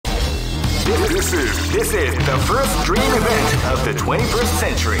This is the first dream event of the 21st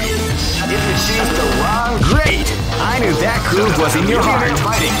century. If you choose the wrong, great! I knew that groove was in your heart.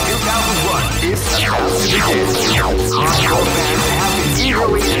 Fighting 2001 is about to begin. Hardcore fans have been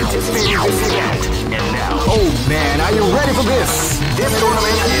eagerly anticipating this event. And now, oh man, are you ready for this? This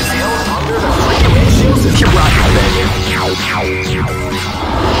tournament is held under the free ratio system. Keep rocking, baby.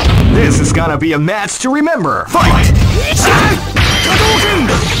 This is gonna be a match to remember. Fight!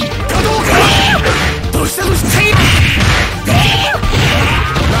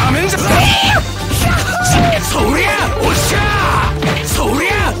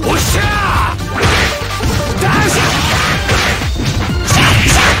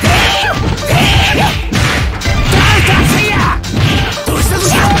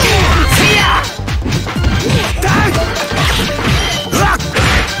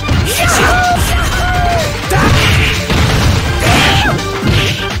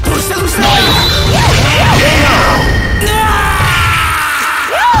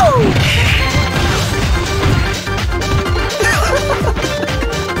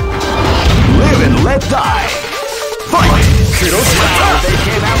 Let die! Fight! Wow, they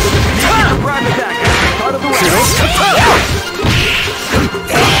came out with a sneaky surprise attack at the start of the round.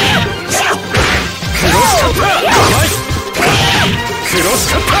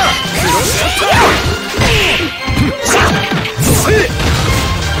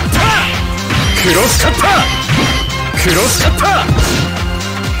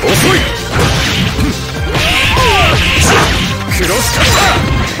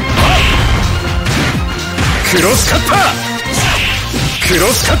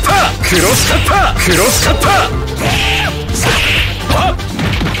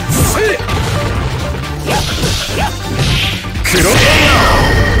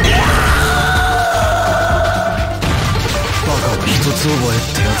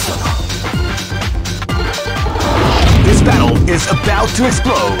 This battle is about to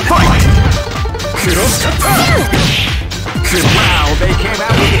explode. Fight! Wow, they came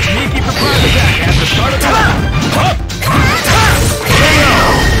out with a sneaky surprise attack at the start of the round.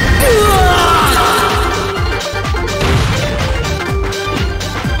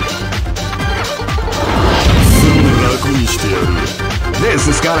 This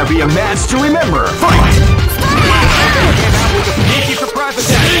is gonna be a match to remember. Fight! Wow, they came out with a sneaky surprise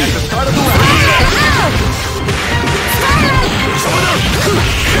attack at the start of the round.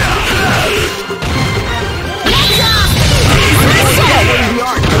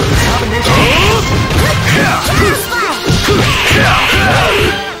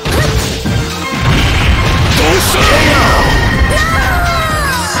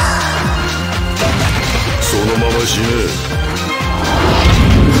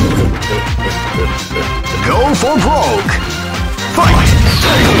 Go for broke! Fight!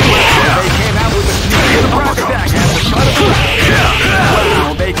 They came out with a sneaky surprise attack at the start of the round.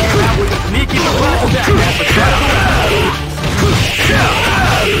 Wow, they came out with a sneaky surprise attack at the start of the round.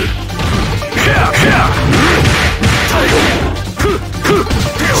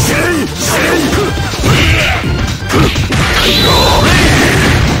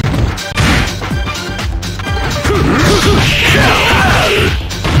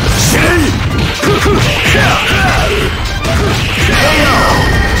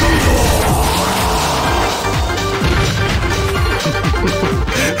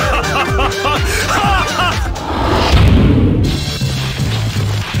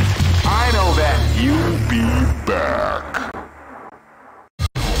 I know that you'll be back.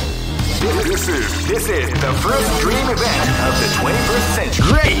 This is the first dream event of the 21st century.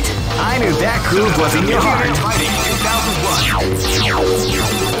 Great! I knew that groove was in your heart. Fighting 2001.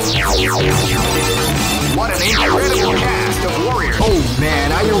 What an incredible cast of warriors. Oh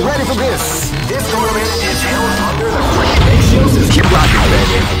man, are you ready for this? This tournament is held under the free ratio system. Keep rocking,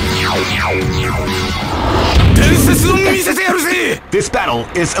 baby. This battle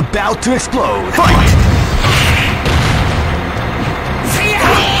is about to explode. Fight!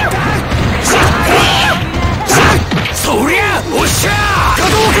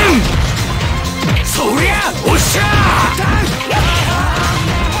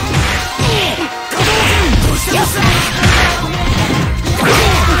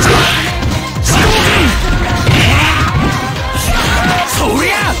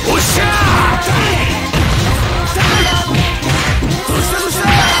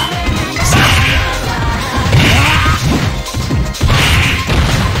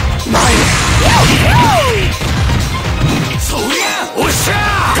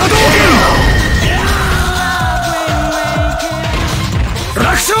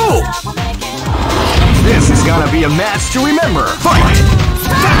 This is gonna be a match to remember. Fight!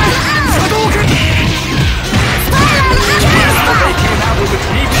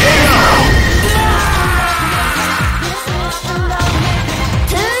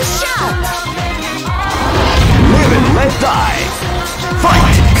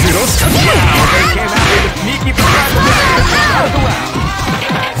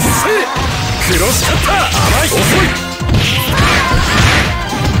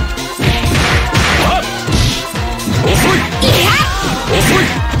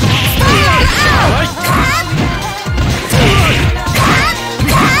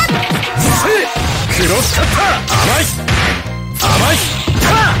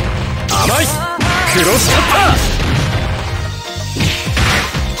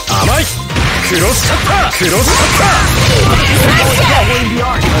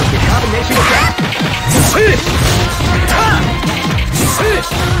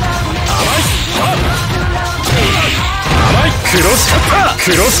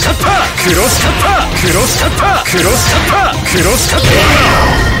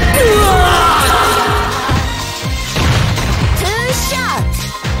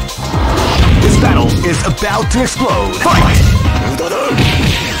 This battle is about to explode. Fight!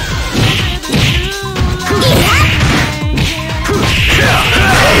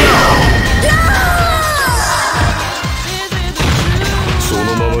 その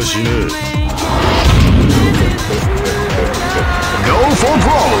まま死ね。 Go for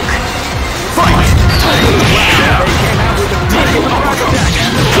broke. Fight!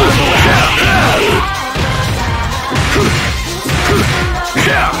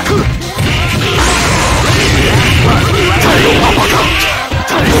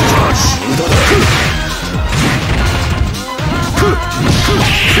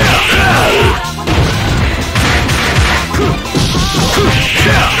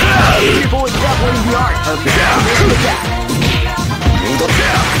 People is definitely the art of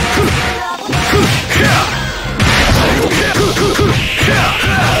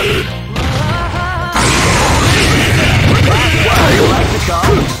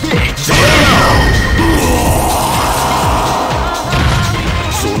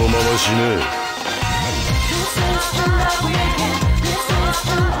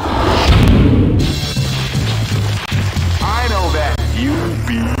I know that you'll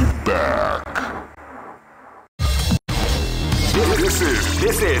be back.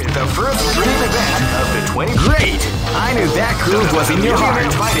 This is the first dream event of the 20. Great! I knew that groove was in your heart.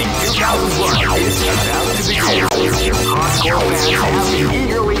 Fighting 2001 is about to begin. Hardcore fans have been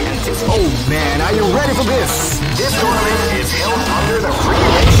eagerly anticipating. Oh man, are you ready for this? This tournament is held under the free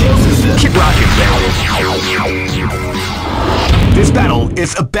ratio system. Keep rocking, baby. This battle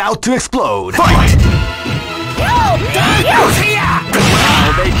is about to explode. Fight! Wow,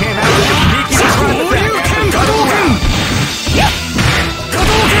 they came out with a sneaky surprise attack.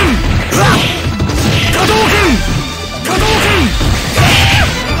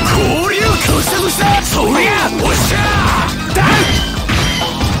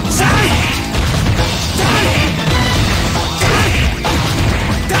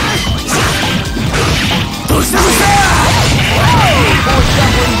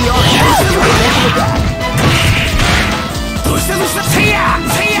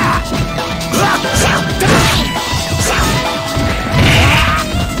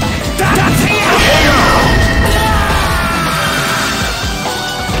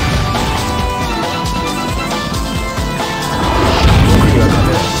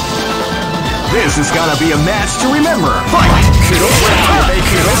 This is gonna be a match to remember. Fight!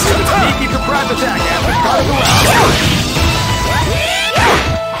 Sneaky surprise attack at the start of the round.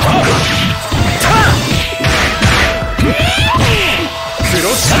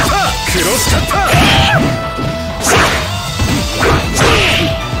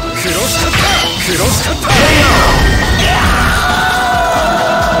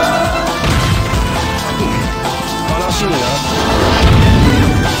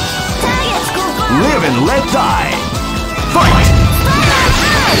 Live and let die. Fight!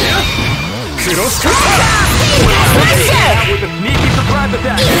 With a sneaky surprise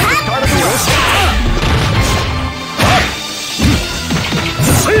attack at the start of the round.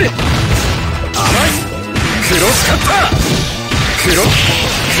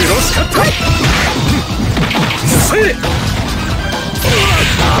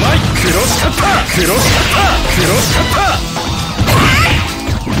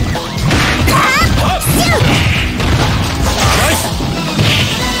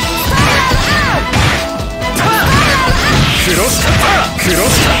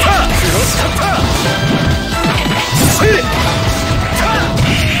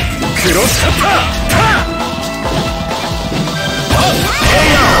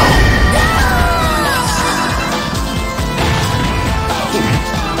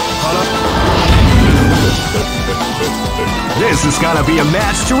 This is gonna be a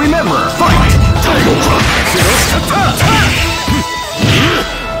match to remember. Fight!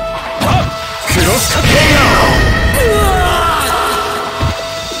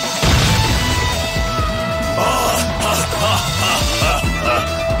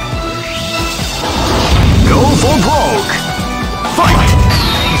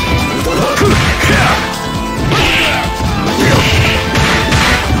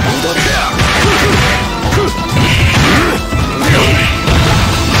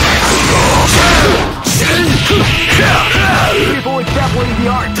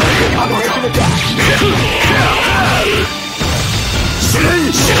 art of the combination attack.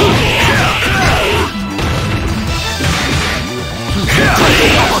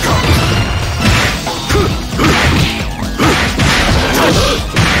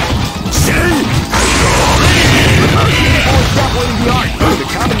 Separating the art of the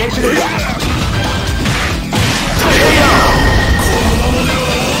combination attack.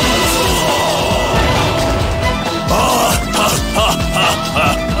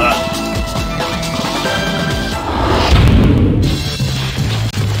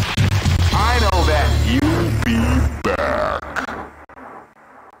 I know that you'll be back.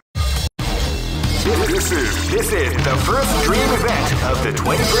 This is the first dream event of the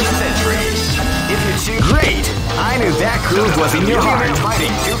 21st century. If you choose great, I knew that groove was in your heart.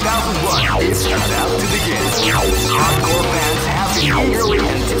 Fighting 2001 is about to begin. Hardcore fans have been eagerly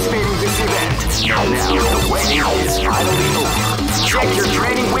anticipating this event. Now the waiting is finally over. Check your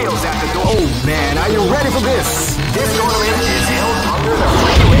training wheels at the door. Oh man, are you ready for this? This tournament is held under the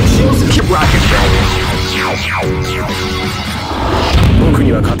regulations. Keep rocking, baby. 僕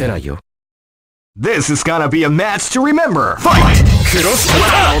には勝てないよ。This is gonna be a match to remember. Fight!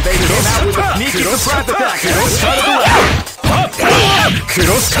 Wow, they came out with a sneaky surprise attack at the start of the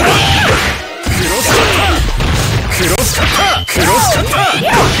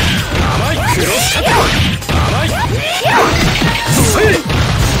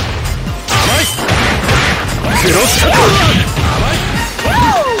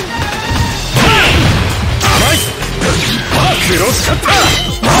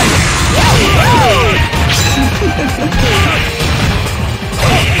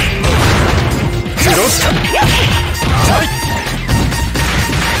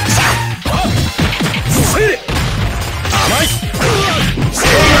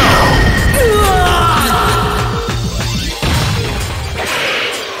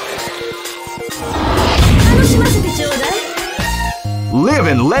Live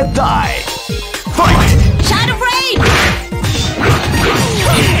and let die. Fight! Shadow Rain!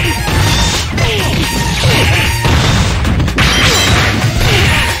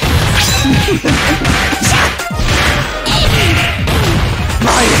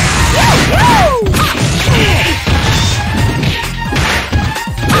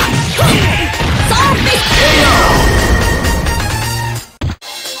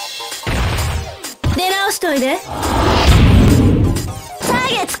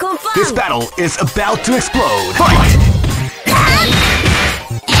 This battle is about to explode. Fight!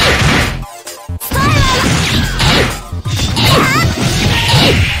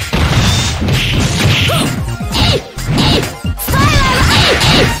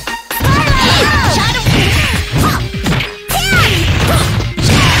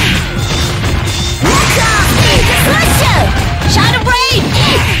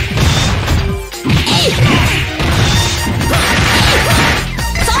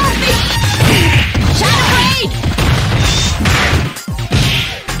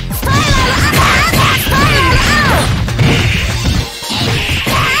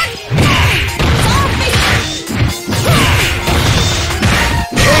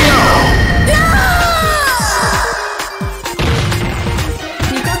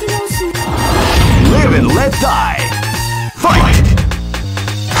 Let die! Fight!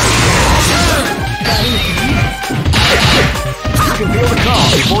 You can feel the calm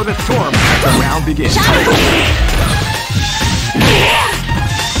before the storm as the round begins.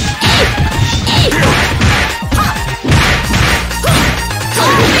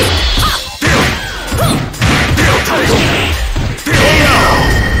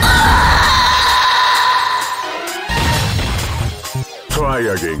 Try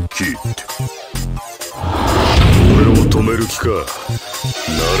again, kid. 俺を止める気か。な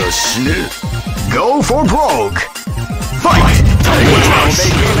ら死ね。Go for broke! Fight! Wow, they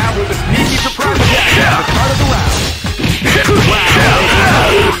came out with a sneaky surprise attack at the start of the round. Wow, they came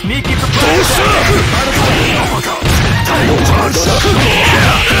out with a sneaky surprise attack at the start of the round.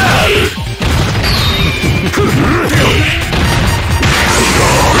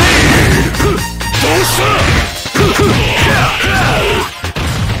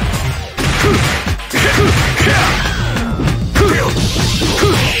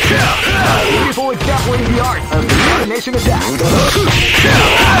 Beautiful exampling the art of the combination attack.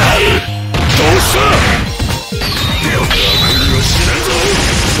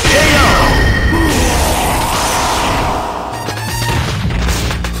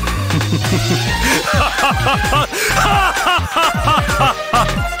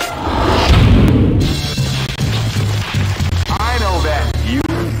 I know that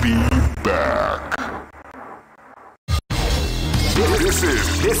you'll be back. This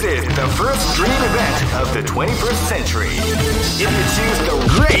is This is the first dream event of the 21st century. If you choose the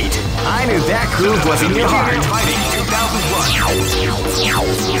great, I knew that groove was in your heart. Fighting 2001.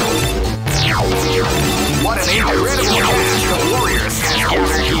 What an incredible cast of warriors has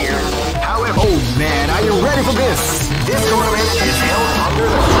gathered here. However, oh man, are you ready for this? This tournament is held under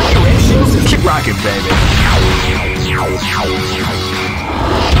the free ratio system. Keep rocking, baby.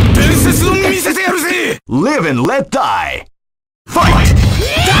 Live and let die. Fight!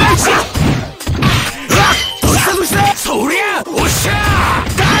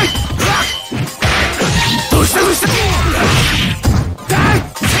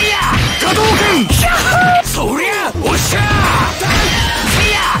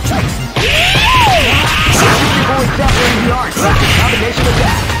 Combination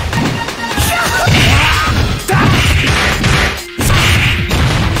attack.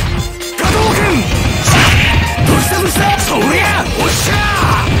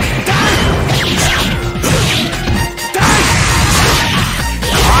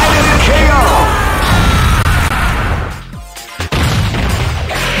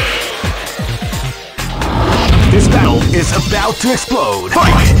 This battle is about to explode.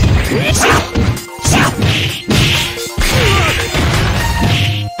 Fight!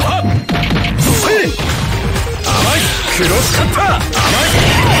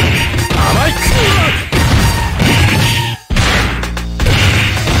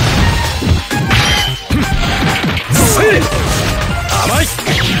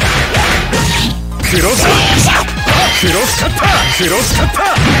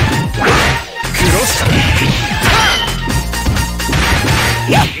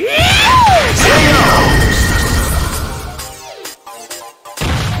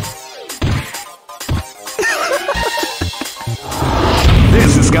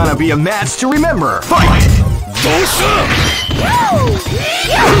 This is gonna be a match to remember. Fight!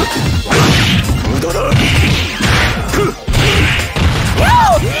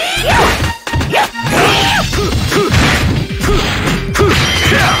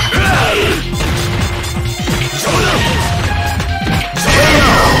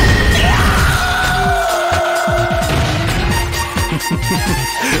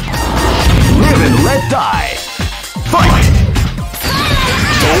 Live and let die. Fight!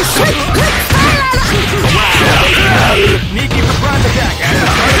 Sneaky surprise attack.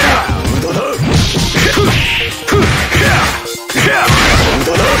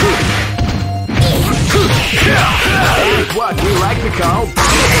 That's what we like to call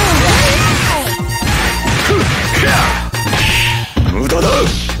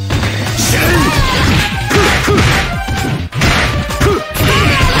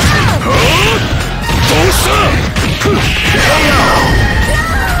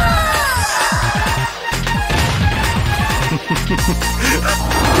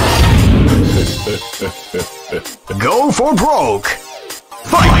Go for broke!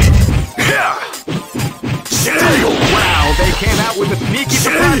 Fight! Wow, they came out with a sneaky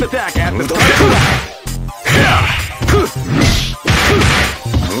surprise attack at the start of the round.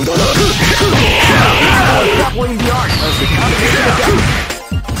 Stop winning the art of the combination attack.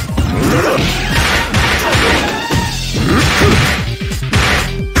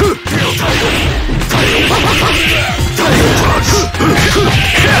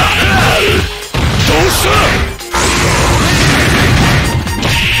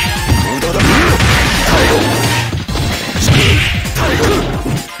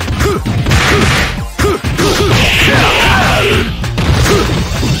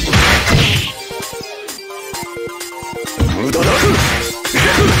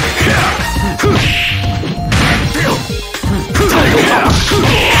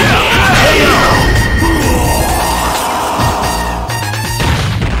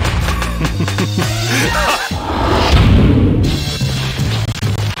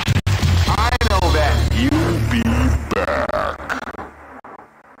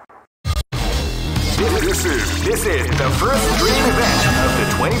 This is the first dream event of the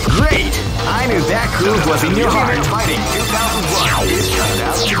 20th. Great! I knew that groove was in your heart. Fighting 2001 is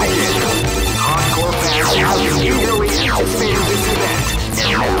about to begin. Hardcore fans have been eagerly anticipating this event.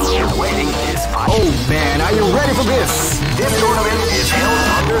 And now the waiting is final. Oh man, are you ready for this? This tournament is held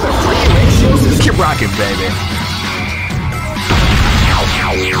under the free ratio system. Keep rocking, baby.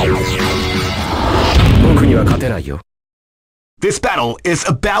 This battle is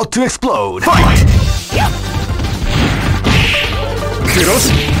about to explode. Fight!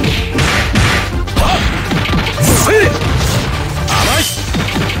 Cross!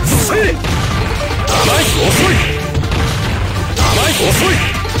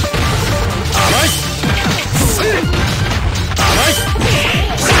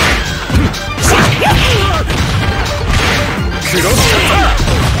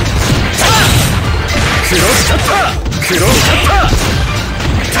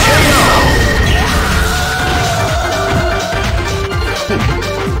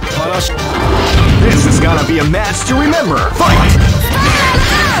 This is gonna be a match to remember. Fight!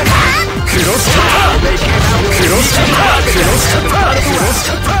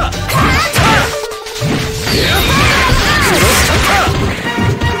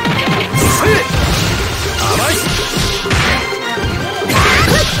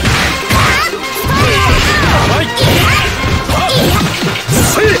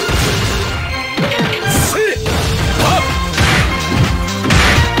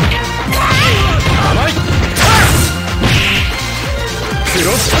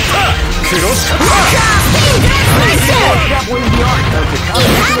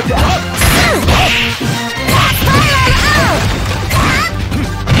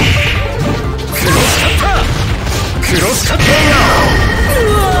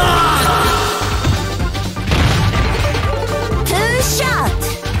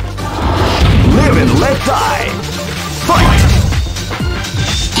 Live and let die. Fight!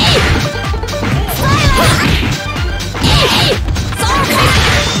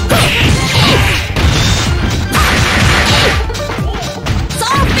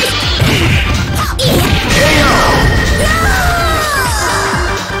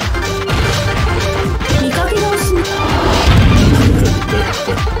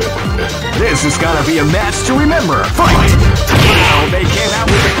 This is gonna be a match to remember. Fight! Wow, they came out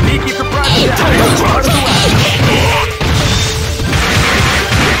with a sneaky surprise attack. Title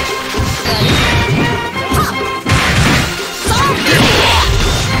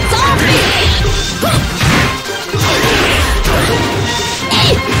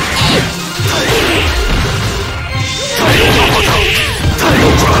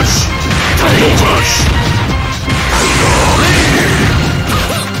Crush! Title Crush!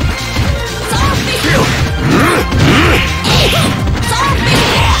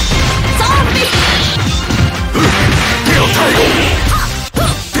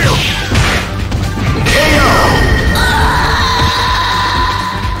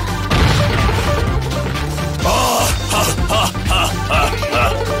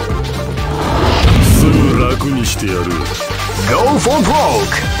 Go for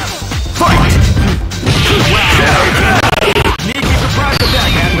broke! Fight! Wow! Sneaky surprise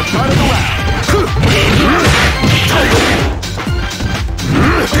attack at the start of the round!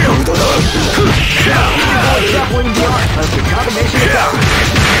 Shuffling the art of the combination attack!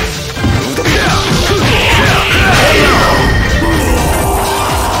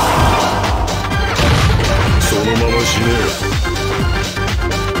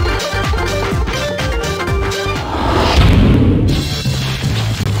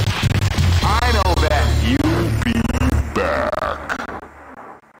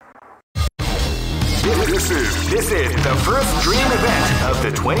 This is the first dream event of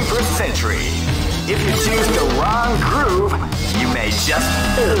the 21st century. If you choose the wrong groove, you may just...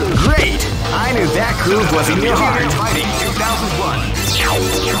 Great! I knew that groove was in your heart. Fighting 2001.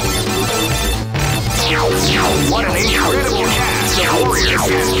 What an incredible cast of warriors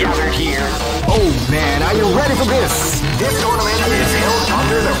has gathered here. Oh man, are you ready for this? This tournament is held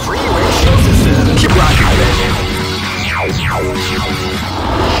under the free ratio system. Keep rocking, baby.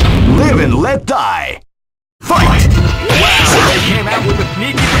 Live and let die. Fight! Wow, they came out with a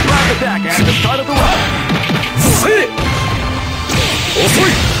sneaky surprise attack at the start of the round. Sit!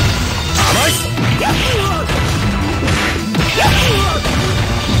 Osui! Amai!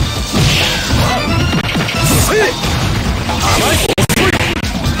 Sit! Amai! Osui!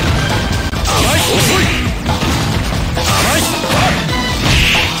 Amai! Osui! Amai!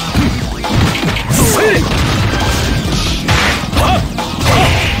 Sit!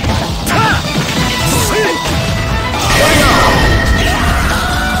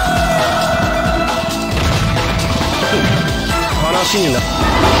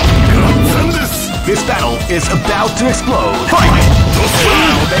 This battle is about to explode. Fight! Wow,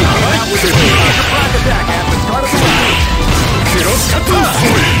 they came out with a surprise attack at the start of the round.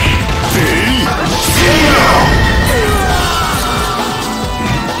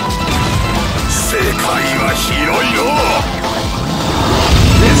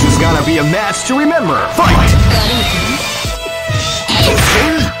 This is gonna be a match to remember. Fight!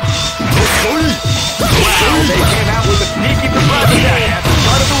 Wow, they came out with a sneaky surprise attack at the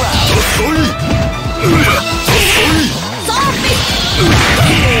start of the round.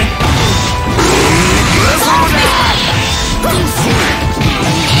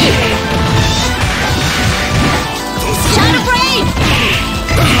 Shadow Blade!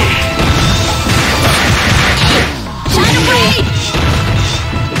 Shadow Blade!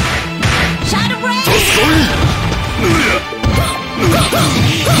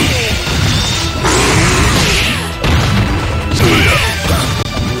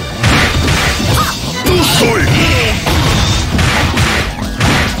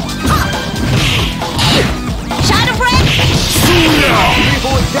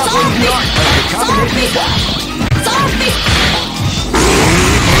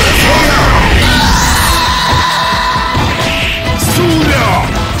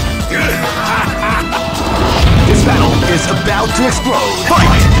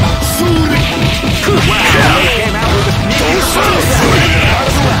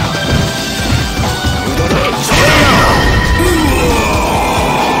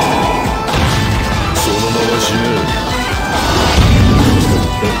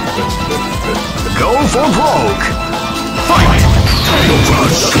 for broke. Fight!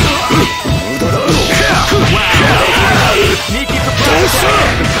 Sneaky surprise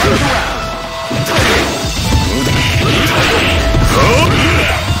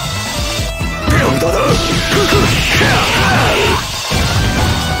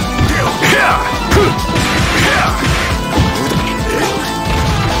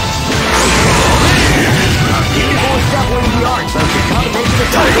definitely the art of the combination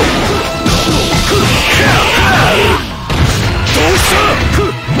attack.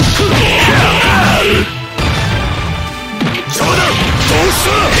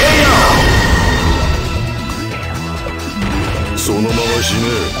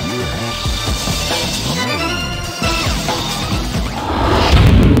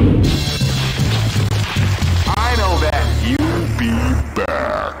 I know that you'll be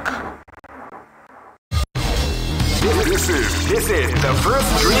back. This is the first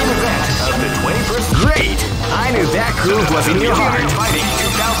dream event of the 21st. Great! I knew that groove was in your heart. Fighting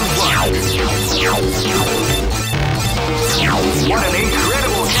 2001. What an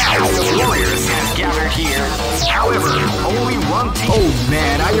incredible cast of warriors has gathered here. However, only one team. Oh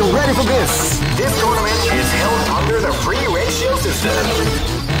man, are you ready for this? This tournament is held under the free ratio system.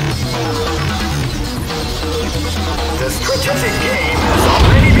 The strategic game has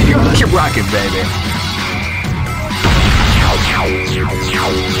already begun. Keep rocking, baby.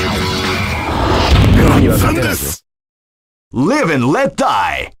 Live and let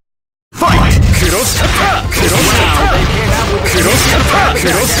die. Fight!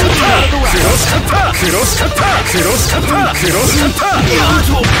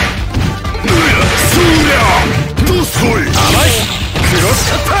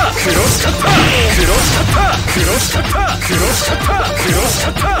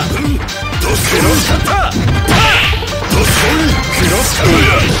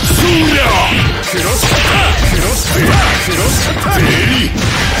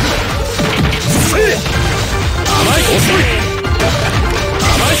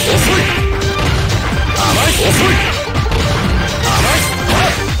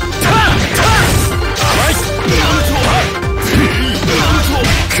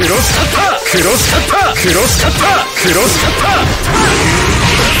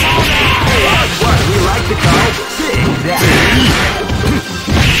 What we like to call Big Daddy.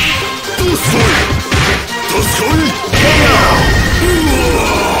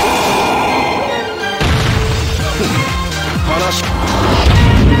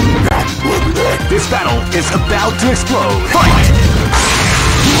 This battle is about to explode. Fight!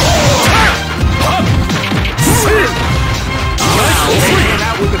 They came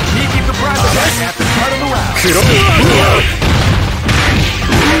out with a sneaky surprise attack at the start of the round.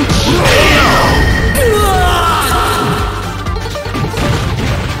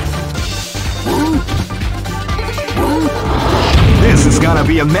 This is gonna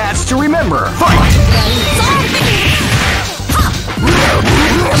be a match to remember. Fight!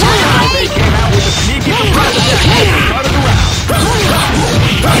 They came out with a sneaky surprise attack at the start of the round.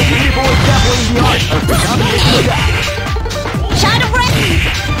 People is definitely the art of the combination attack. Shadow Breath!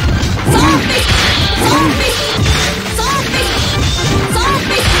 Zombie! Zombie! Zombie!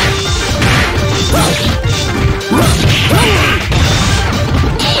 Zombie!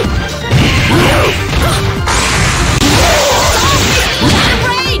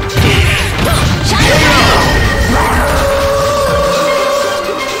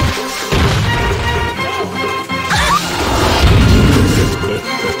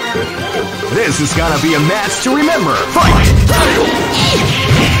 This is gonna be a match to remember. Fight!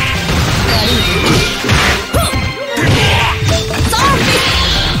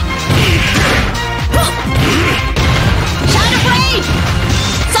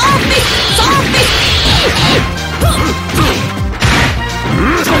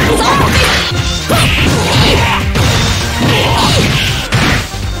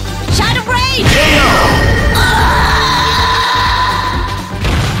 Shadow Blade!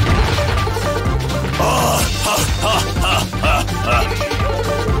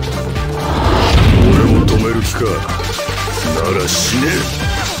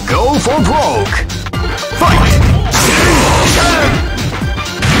 Go for broke! Fight!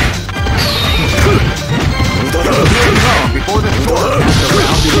 Before the storm has the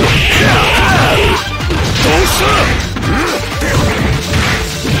round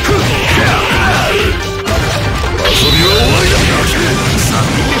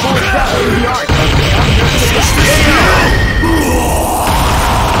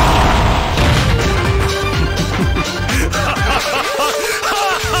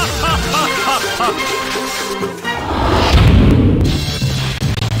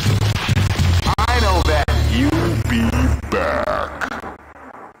I know that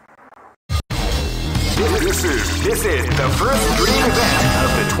This is the first dream event of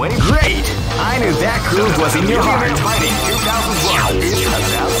the 20. Great! I knew that groove was in your heart. Fighting 2001 is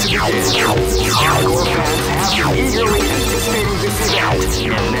about to begin. Hardcore fans have been eagerly anticipating this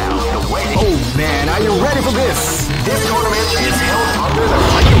event, and now the waiting. Oh man, are you ready for this? This tournament is held under the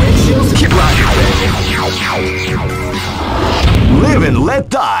regulations. Keep rocking, baby. Live and let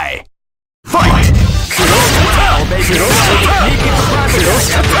die. Fight!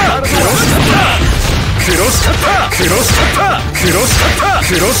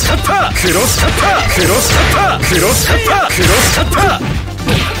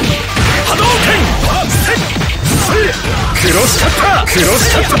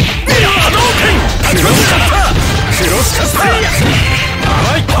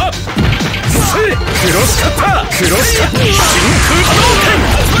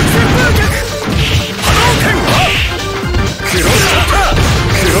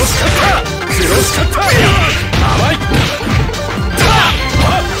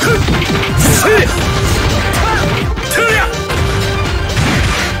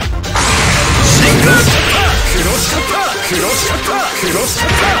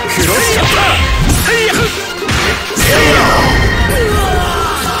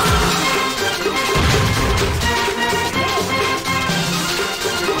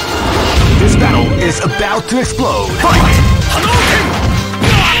 This battle is about to explode. Fight!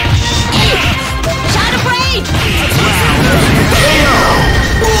 Shadow Blade!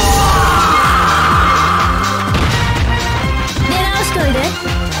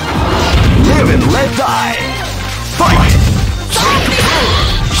 Live and let die. Fight!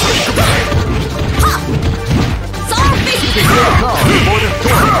 Before the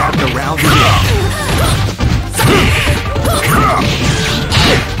thorn at the round begins.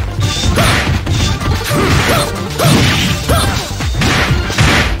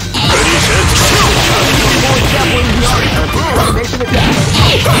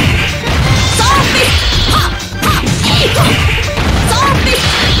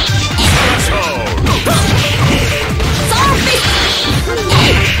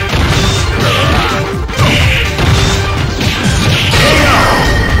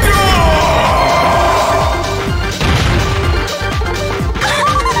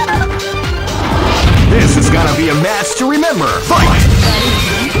 This is gonna be a match to remember. Fight!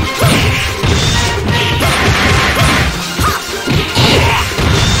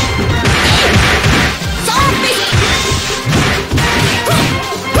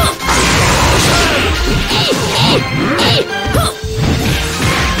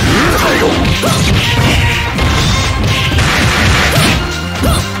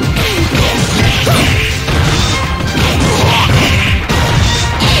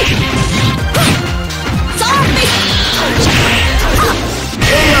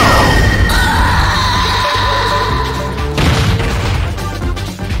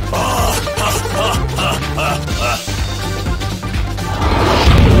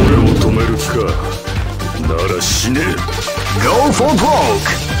 Go for broke!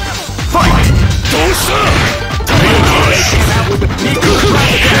 Fight!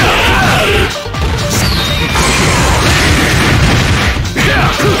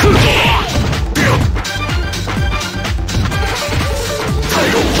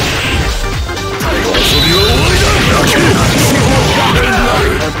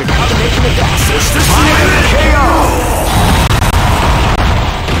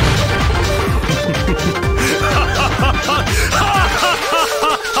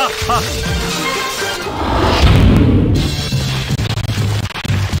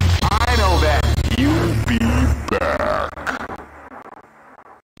 I know that you'll be back.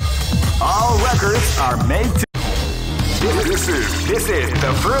 All records are made to... This is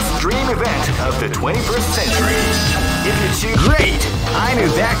the first dream event of the 21st century. If you choose... Great! I knew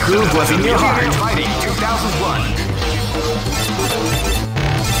that groove was in your heart. Fighting 2001.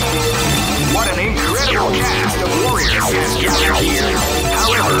 What an incredible cast of warriors has gathered here.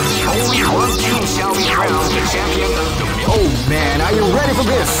 However, only one team shall be crowned the champion of the... Oh man, are you ready for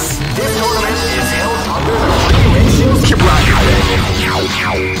this? This tournament is held under the regulations. Keep rocking, baby.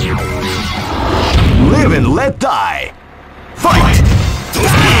 Live and let die. Fight!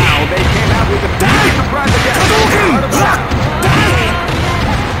 Wow, they came out with a big surprise again.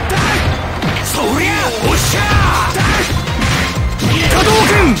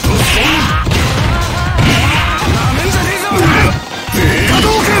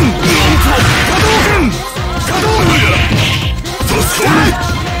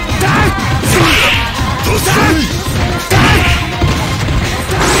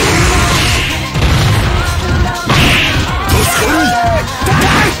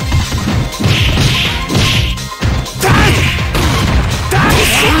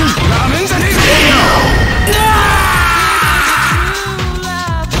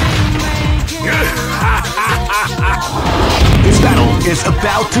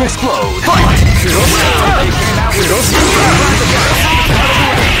 about to explode. Fight!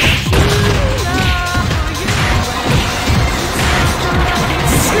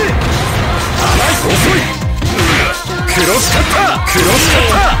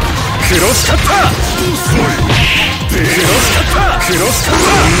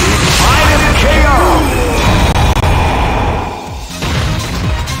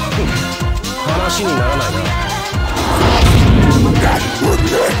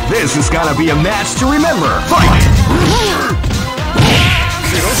 This is gonna be a match to remember. Fight!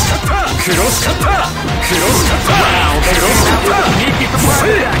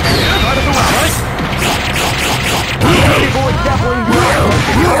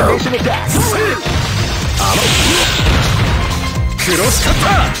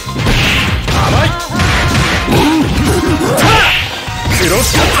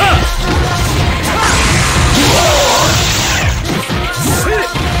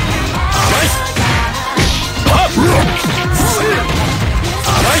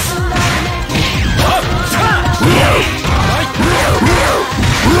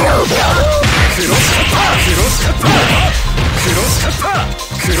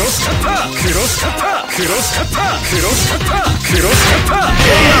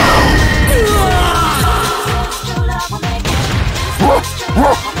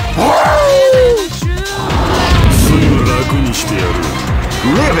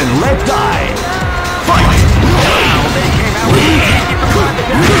 Live and let die. Fight! They came out with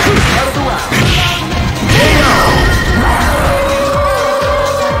out of the round.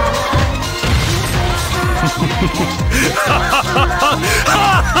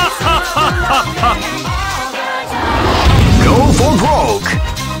 Go for broke.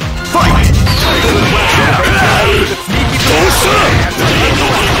 Fight!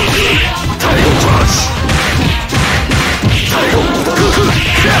 Title touch.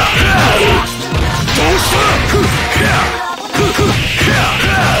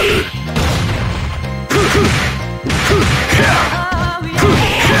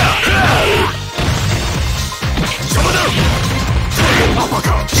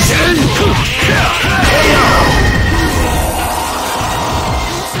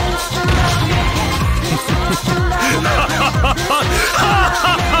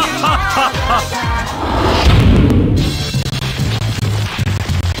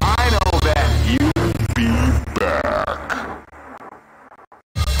 I know that you'll be back.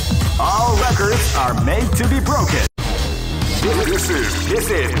 All records are made to be broken. This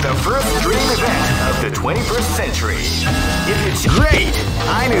is the first dream event of the 21st century. If it's great,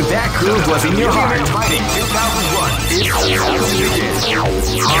 I knew that groove was in your heart. Fighting 2001 is about to begin.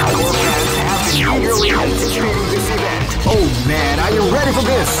 Hardcore fans have been eagerly anticipating this event. Oh man, are you ready for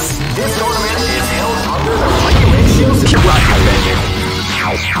this? This tournament is held under the regulations.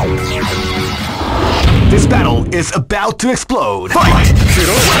 This battle is about to explode. Fight!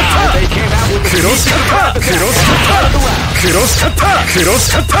 They came out with the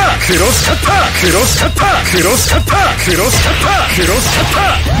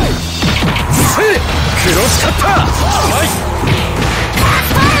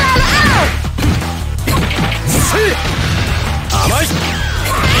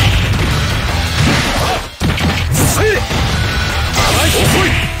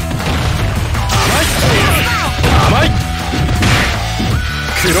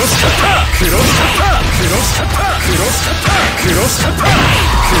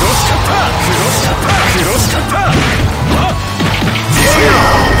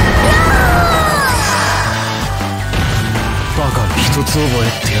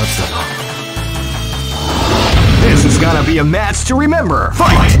This is gonna be a match to remember.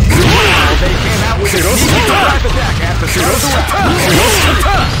 Fight! They came out with a live attack at the start of the combination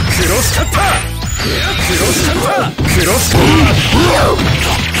attack.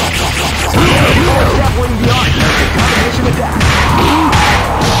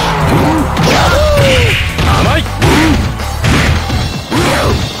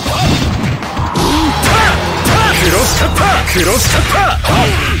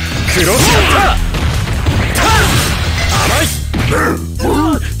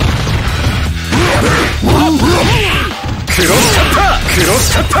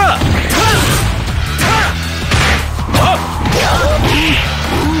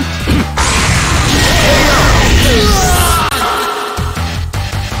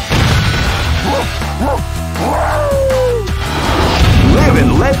 Live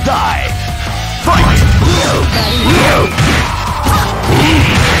and let die. Fight!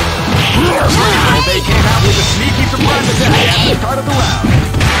 They came out with a sneaky surprise attack at the start of the round.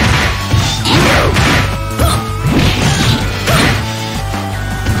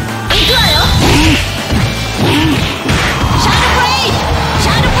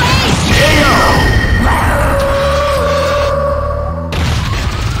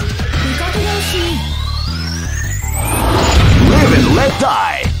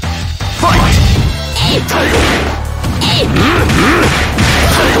 die. Fight!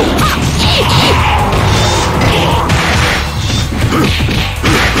 Hey!